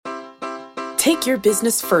Take your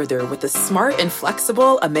business further with the smart and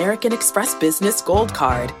flexible American Express Business Gold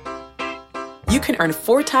Card. You can earn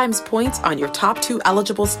 4 times points on your top 2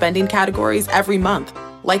 eligible spending categories every month,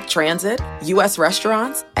 like transit, U.S.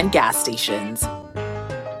 restaurants, and gas stations.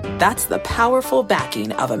 That's the powerful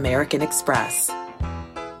backing of American Express.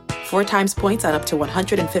 4 times points on up to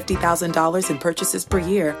 $150,000 in purchases per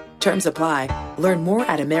year. Terms apply. Learn more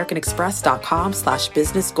at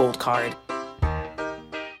americanexpress.com/businessgoldcard.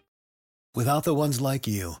 Without the ones like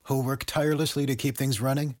you, who work tirelessly to keep things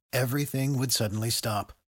running, everything would suddenly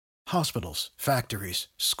stop. Hospitals, factories,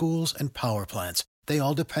 schools, and power plants, they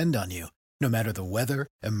all depend on you. No matter the weather,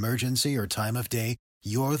 emergency, or time of day,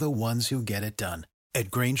 you're the ones who get it done.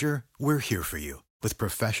 At Grainger, we're here for you with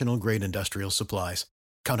professional-grade industrial supplies.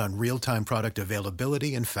 Count on real-time product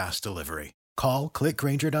availability and fast delivery. Call, click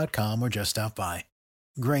Grainger.com, or just stop by.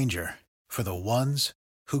 Grainger, for the ones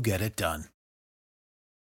who get it done.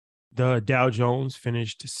 The Dow Jones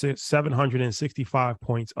finished 765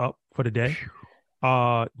 points up for the day.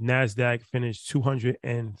 NASDAQ finished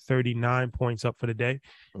 239 points up for the day.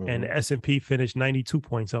 Mm-hmm. And the S&P finished 92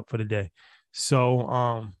 points up for the day.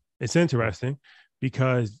 So it's interesting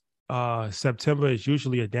because September is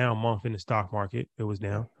usually a down month in the stock market. It was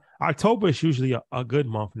down. October is usually a good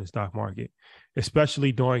month in the stock market,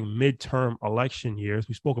 especially during midterm election years.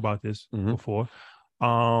 We spoke about this before.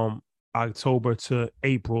 October to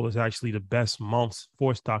April is actually the best months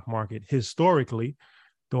for stock market historically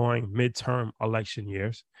during midterm election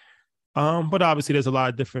years. But obviously there's a lot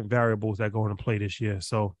of different variables that go into play this year.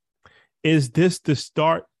 So is this the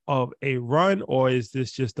start of a run, or is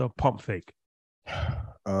this just a pump fake?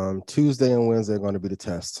 Tuesday and Wednesday are going to be the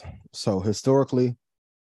test. So historically,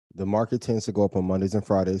 the market tends to go up on Mondays and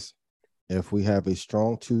Fridays. If we have a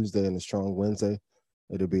strong Tuesday and a strong Wednesday,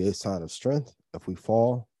 it'll be a sign of strength. If we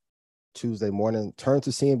fall Tuesday morning, turn to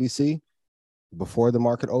CNBC before the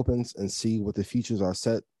market opens and see what the futures are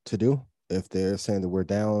set to do. If they're saying that we're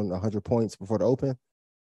down 100 points before the open,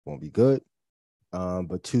 won't be good.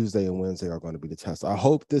 But Tuesday and Wednesday are going to be the test. I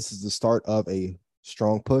hope this is the start of a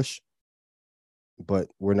strong push, but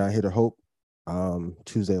we're not here to hope.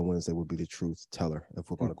 Tuesday and Wednesday will be the truth teller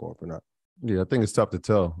if we're going to go up or not. Yeah, I think it's tough to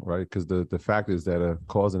tell, right? Because the factors that are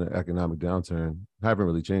causing an economic downturn haven't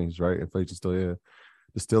really changed, right? Inflation's still here.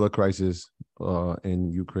 There's still a crisis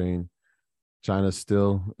in Ukraine. China's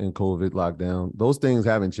still in COVID lockdown. Those things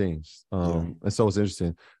haven't changed. And so it's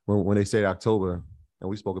interesting when they say October, and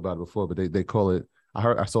we spoke about it before, but they call it,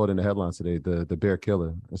 I saw it in the headlines today, the bear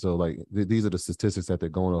killer. And so like these are the statistics that they're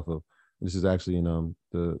going off of. This is actually in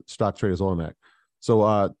the Stock Traders Automatic. So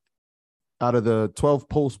out of the 12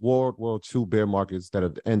 post-World War II bear markets that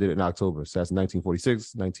have ended in October, so that's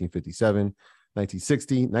 1946, 1957,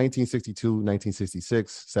 1960, 1962,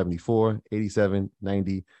 1966, 74, 87,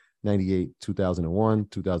 90, 98, 2001,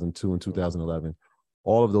 2002, and 2011.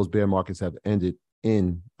 All of those bear markets have ended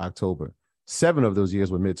in October. 7 of those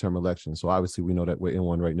years were midterm elections. So obviously we know that we're in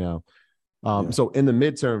one right now. So in the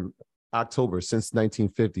midterm October since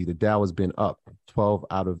 1950, the Dow has been up 12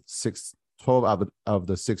 out of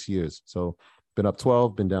the 6 years. So been up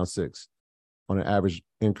 12, been down 6 on an average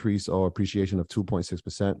increase or appreciation of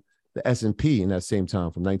 2.6%. The S&P in that same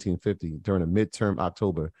time from 1950 during a midterm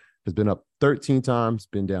October has been up 13 times,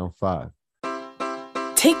 been down 5.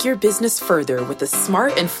 Take your business further with the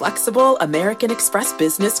smart and flexible American Express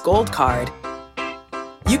Business Gold Card.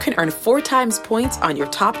 You can earn 4 times points on your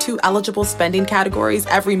top 2 eligible spending categories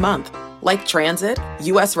every month, like transit,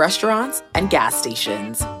 U.S. restaurants, and gas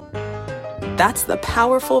stations. That's the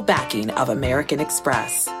powerful backing of American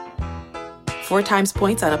Express. 4 times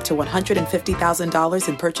points on up to $150,000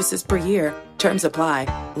 in purchases per year. Terms apply.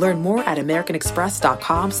 Learn more at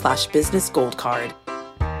americanexpress.com/businessgoldcard.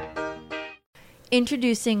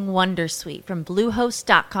 Introducing Wondersuite from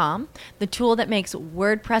Bluehost.com, the tool that makes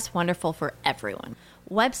WordPress wonderful for everyone.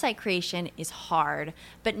 Website creation is hard,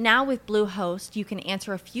 but now with Bluehost, you can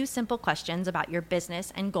answer a few simple questions about your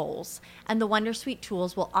business and goals, and the Wondersuite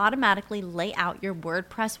tools will automatically lay out your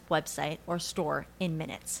WordPress website or store in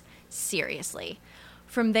minutes. Seriously.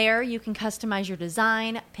 From there, you can customize your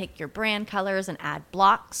design, pick your brand colors, and add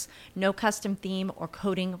blocks. No custom theme or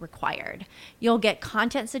coding required. You'll get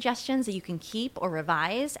content suggestions that you can keep or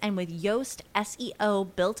revise, and with Yoast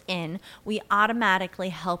SEO built in, we automatically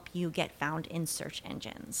help you get found in search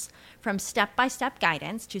engines. From step-by-step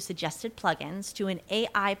guidance to suggested plugins to an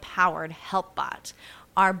AI-powered help bot,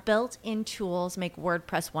 our built-in tools make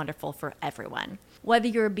WordPress wonderful for everyone. Whether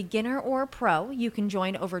you're a beginner or a pro, you can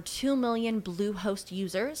join over 2 million Bluehost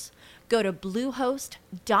users. Go to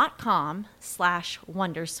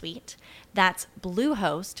bluehost.com/wondersuite. That's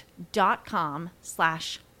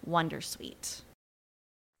bluehost.com/wondersuite. Wondersuite.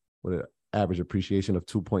 with an average appreciation of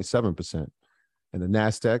 2.7%. And the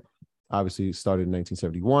NASDAQ, obviously started in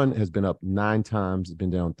 1971, has been up 9 times, it's been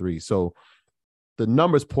down 3. So the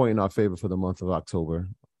numbers point in our favor for the month of October,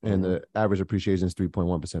 and the average appreciation is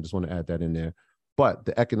 3.1%. Just want to add that in there. But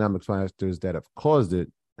the economic factors that have caused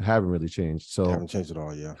it haven't really changed. So They haven't changed at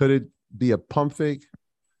all, yeah. could it be a pump fake?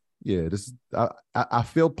 Yeah, this I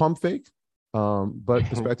feel pump fake. But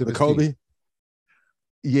perspective The is Kobe? key.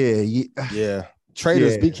 Yeah. Yeah.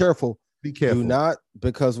 Traders, be careful. Be careful. Do not,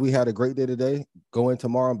 because we had a great day today, go in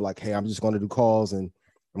tomorrow and be like, hey, I'm just going to do calls and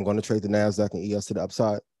I'm going to trade the NASDAQ and ES to the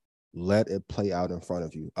upside. Let it play out in front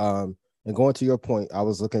of you. And going to your point, I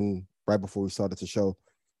was looking right before we started the show.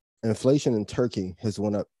 Inflation in Turkey has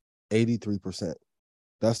went up 83%.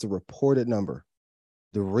 That's the reported number.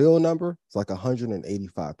 The real number is like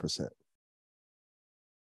 185%.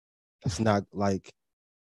 It's not like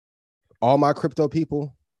all my crypto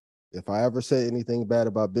people. If I ever say anything bad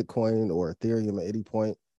about Bitcoin or Ethereum at any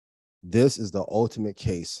point, this is the ultimate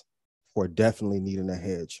case for definitely needing a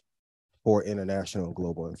hedge for international and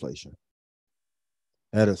global inflation.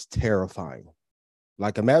 That is terrifying.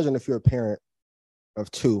 Like, imagine if you're a parent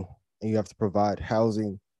of 2 and you have to provide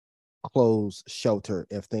housing, clothes, shelter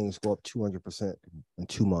if things go up 200% in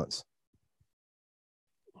 2 months.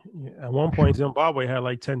 Yeah, at one point, Zimbabwe had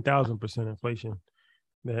like 10,000% inflation.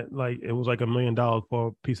 That like it was like $1 million for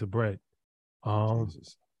a piece of bread.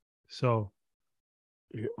 Jesus. So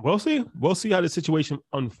we'll see. We'll see how the situation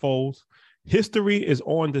unfolds. History is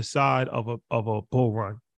on the side of a bull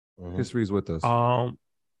run. History's with us.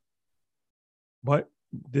 But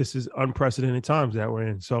this is unprecedented times that we're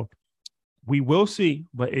in. So we will see.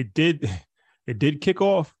 But it did kick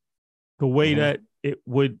off the way that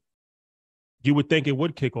you would think it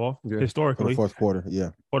would kick off historically. For the fourth quarter,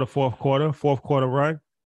 yeah. For the fourth quarter run.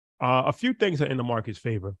 A few things are in the market's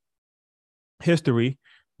favor. History,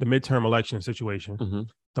 the midterm election situation,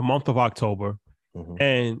 the month of October,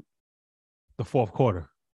 and the fourth quarter.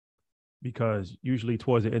 Because usually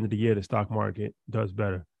towards the end of the year, the stock market does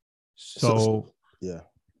better. So yeah.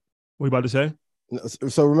 What are you about to say?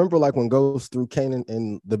 So remember, like when Ghost threw Kanan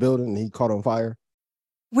in the building and he caught on fire?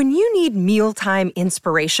 When you need mealtime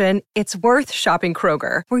inspiration, it's worth shopping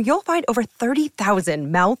Kroger, where you'll find over 30,000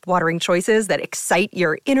 mouth-watering choices that excite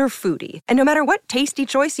your inner foodie. And no matter what tasty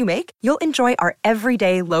choice you make, you'll enjoy our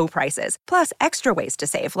everyday low prices, plus extra ways to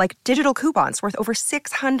save, like digital coupons worth over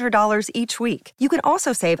 $600 each week. You can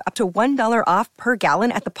also save up to $1 off per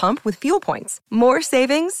gallon at the pump with fuel points. More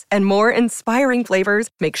savings and more inspiring flavors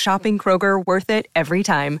make shopping Kroger worth it every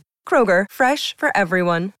time. Kroger, fresh for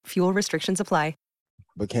everyone. Fuel restrictions apply.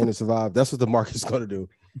 But Kanan survived. That's what the market's going to do.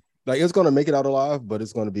 Like, it's going to make it out alive, but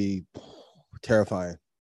it's going to be terrifying.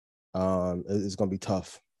 It's going to be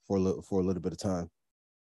tough for a little bit of time.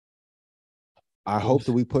 I hope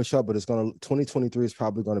that we push up, but 2023 is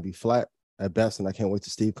probably going to be flat at best, and I can't wait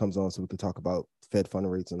till Steve comes on so we can talk about Fed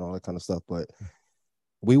fund rates and all that kind of stuff. But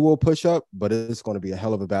we will push up, but it's going to be a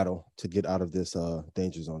hell of a battle to get out of this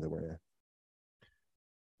danger zone that we're in.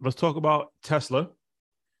 Let's talk about Tesla.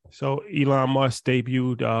 So Elon Musk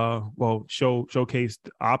debuted, showcased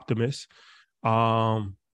Optimus,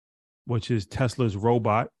 which is Tesla's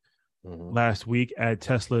robot, last week at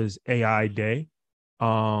Tesla's AI Day.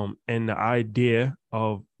 And the idea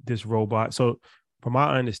of this robot, so from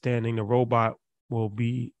my understanding, the robot will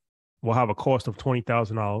have a cost of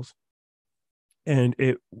 $20,000. And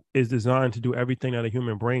it is designed to do everything that a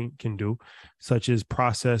human brain can do, such as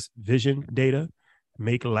process vision data,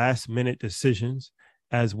 make last-minute decisions,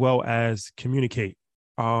 as well as communicate.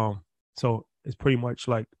 So it's pretty much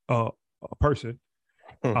like a person.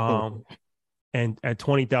 And at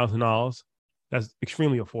 $20,000, that's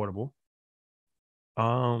extremely affordable.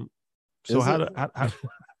 So how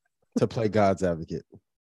to play God's advocate?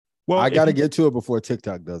 Well, I got to get to it before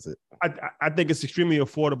TikTok does it. I think it's extremely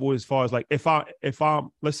affordable as far as like if I'm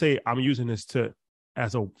let's say I'm using this to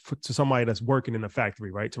somebody that's working in a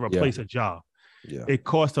factory, right, to replace a job. Yeah, it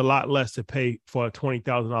costs a lot less to pay for a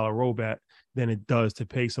 $20,000 robot than it does to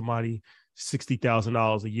pay somebody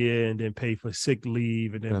 $60,000 a year and then pay for sick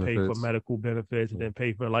leave and then pay for medical benefits and then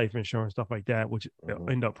pay for life insurance, stuff like that, which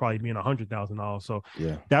end up probably being $100,000. So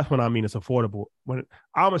that's what I mean. It's affordable. When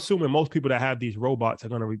I'm assuming most people that have these robots they're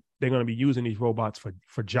going to be using these robots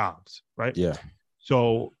for jobs, right? Yeah.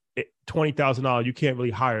 So $20,000, you can't really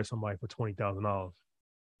hire somebody for $20,000.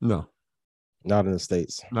 No, not in the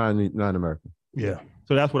States. Not in America. Yeah.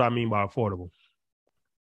 So that's what I mean by affordable.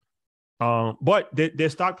 But their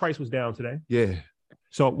stock price was down today. Yeah.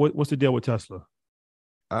 So what's the deal with Tesla?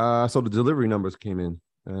 So the delivery numbers came in,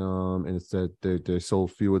 and it said they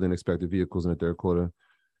sold fewer than expected vehicles in the third quarter.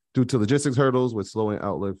 due to logistics hurdles with slowing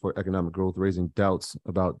outlook for economic growth, raising doubts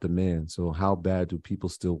about demand. So how bad do people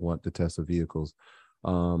still want the Tesla vehicles?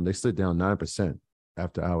 They slid down 9%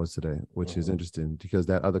 after hours today, which is interesting because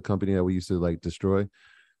that other company that we used to like destroy,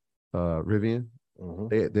 Rivian,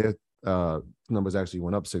 their numbers actually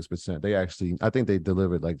went up 6%. I think they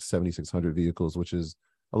delivered like 7,600 vehicles, which is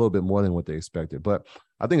a little bit more than what they expected. But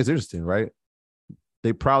I think it's interesting, right?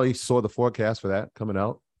 They probably saw the forecast for that coming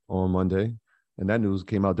out on Monday. And that news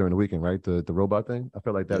came out during the weekend, right? The robot thing. I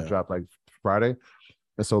felt like that dropped like Friday.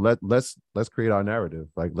 And so let's create our narrative.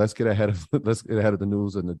 Like let's get ahead of the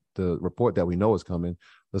news and the report that we know is coming.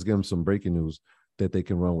 Let's give them some breaking news that they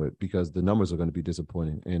can run with because the numbers are going to be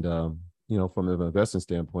disappointing. And from an investing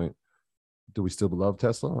standpoint, do we still love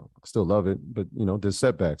Tesla? I still love it, but there's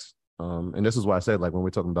setbacks. And this is why I said, like when we're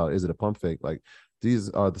talking about is it a pump fake? Like these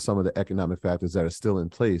are some of the economic factors that are still in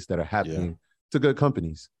place that are happening to good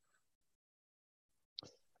companies.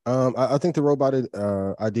 I think the robot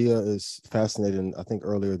idea is fascinating. I think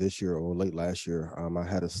earlier this year or late last year, I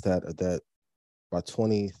had a stat that by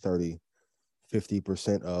 2030,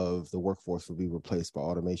 50% of the workforce will be replaced by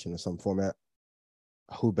automation in some format.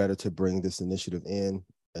 Who better to bring this initiative in?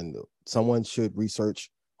 And someone should research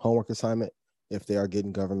homework assignment if they are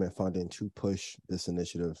getting government funding to push this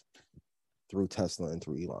initiative through Tesla and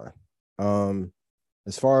through Elon.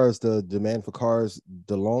 As far as the demand for cars,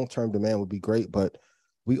 the long-term demand would be great, but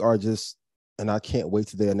we are just, and I can't wait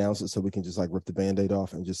till they announce it so we can just like rip the Band-Aid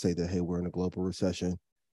off and just say that, hey, we're in a global recession.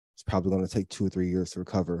 It's probably going to take 2 or 3 years to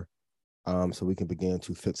recover. So we can begin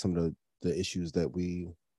to fix some of the issues that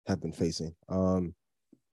we have been facing. For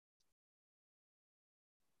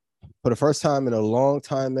the first time in a long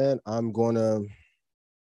time, man, I'm going to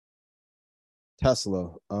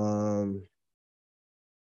Tesla.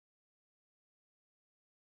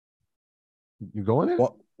 You going there?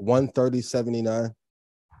 130.79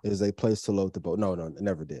 is a place to load the boat. No, it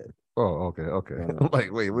never did. Oh, okay. No. I'm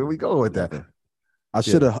like, wait, where we going with that? I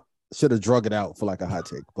should have drug it out for like a hot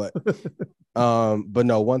take, but but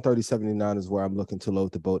no, 130.79 is where I'm looking to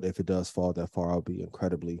load the boat. If it does fall that far, I'll be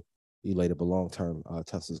incredibly elated. But long term,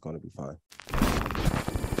 Tesla's going to be fine.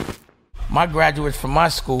 My graduates from my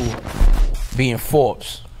school being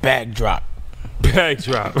Forbes, bag drop, a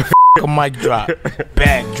mic drop,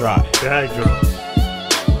 bag drop.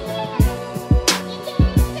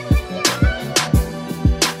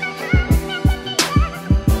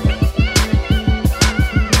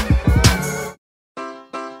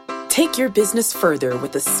 Take your business further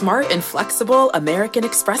with the smart and flexible American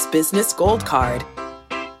Express Business Gold Card.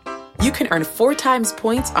 You can earn 4 times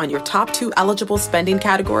points on your top 2 eligible spending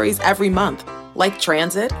categories every month, like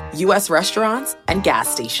transit, U.S. restaurants, and gas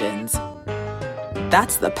stations.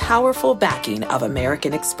 That's the powerful backing of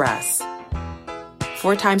American Express.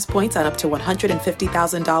 4 times points on up to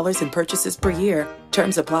 $150,000 in purchases per year.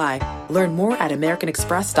 Terms apply. Learn more at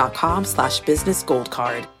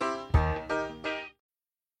americanexpress.com/businessgoldcard.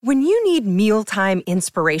 When you need mealtime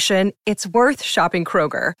inspiration, it's worth shopping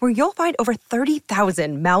Kroger, where you'll find over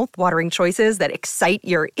 30,000 mouth-watering choices that excite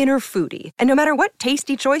your inner foodie. And no matter what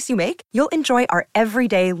tasty choice you make, you'll enjoy our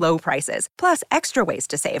everyday low prices, plus extra ways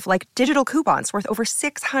to save, like digital coupons worth over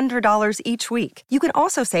 $600 each week. You can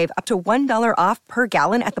also save up to $1 off per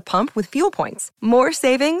gallon at the pump with fuel points. More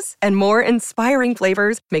savings and more inspiring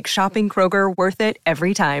flavors make shopping Kroger worth it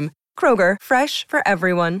every time. Kroger, fresh for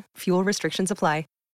everyone. Fuel restrictions apply.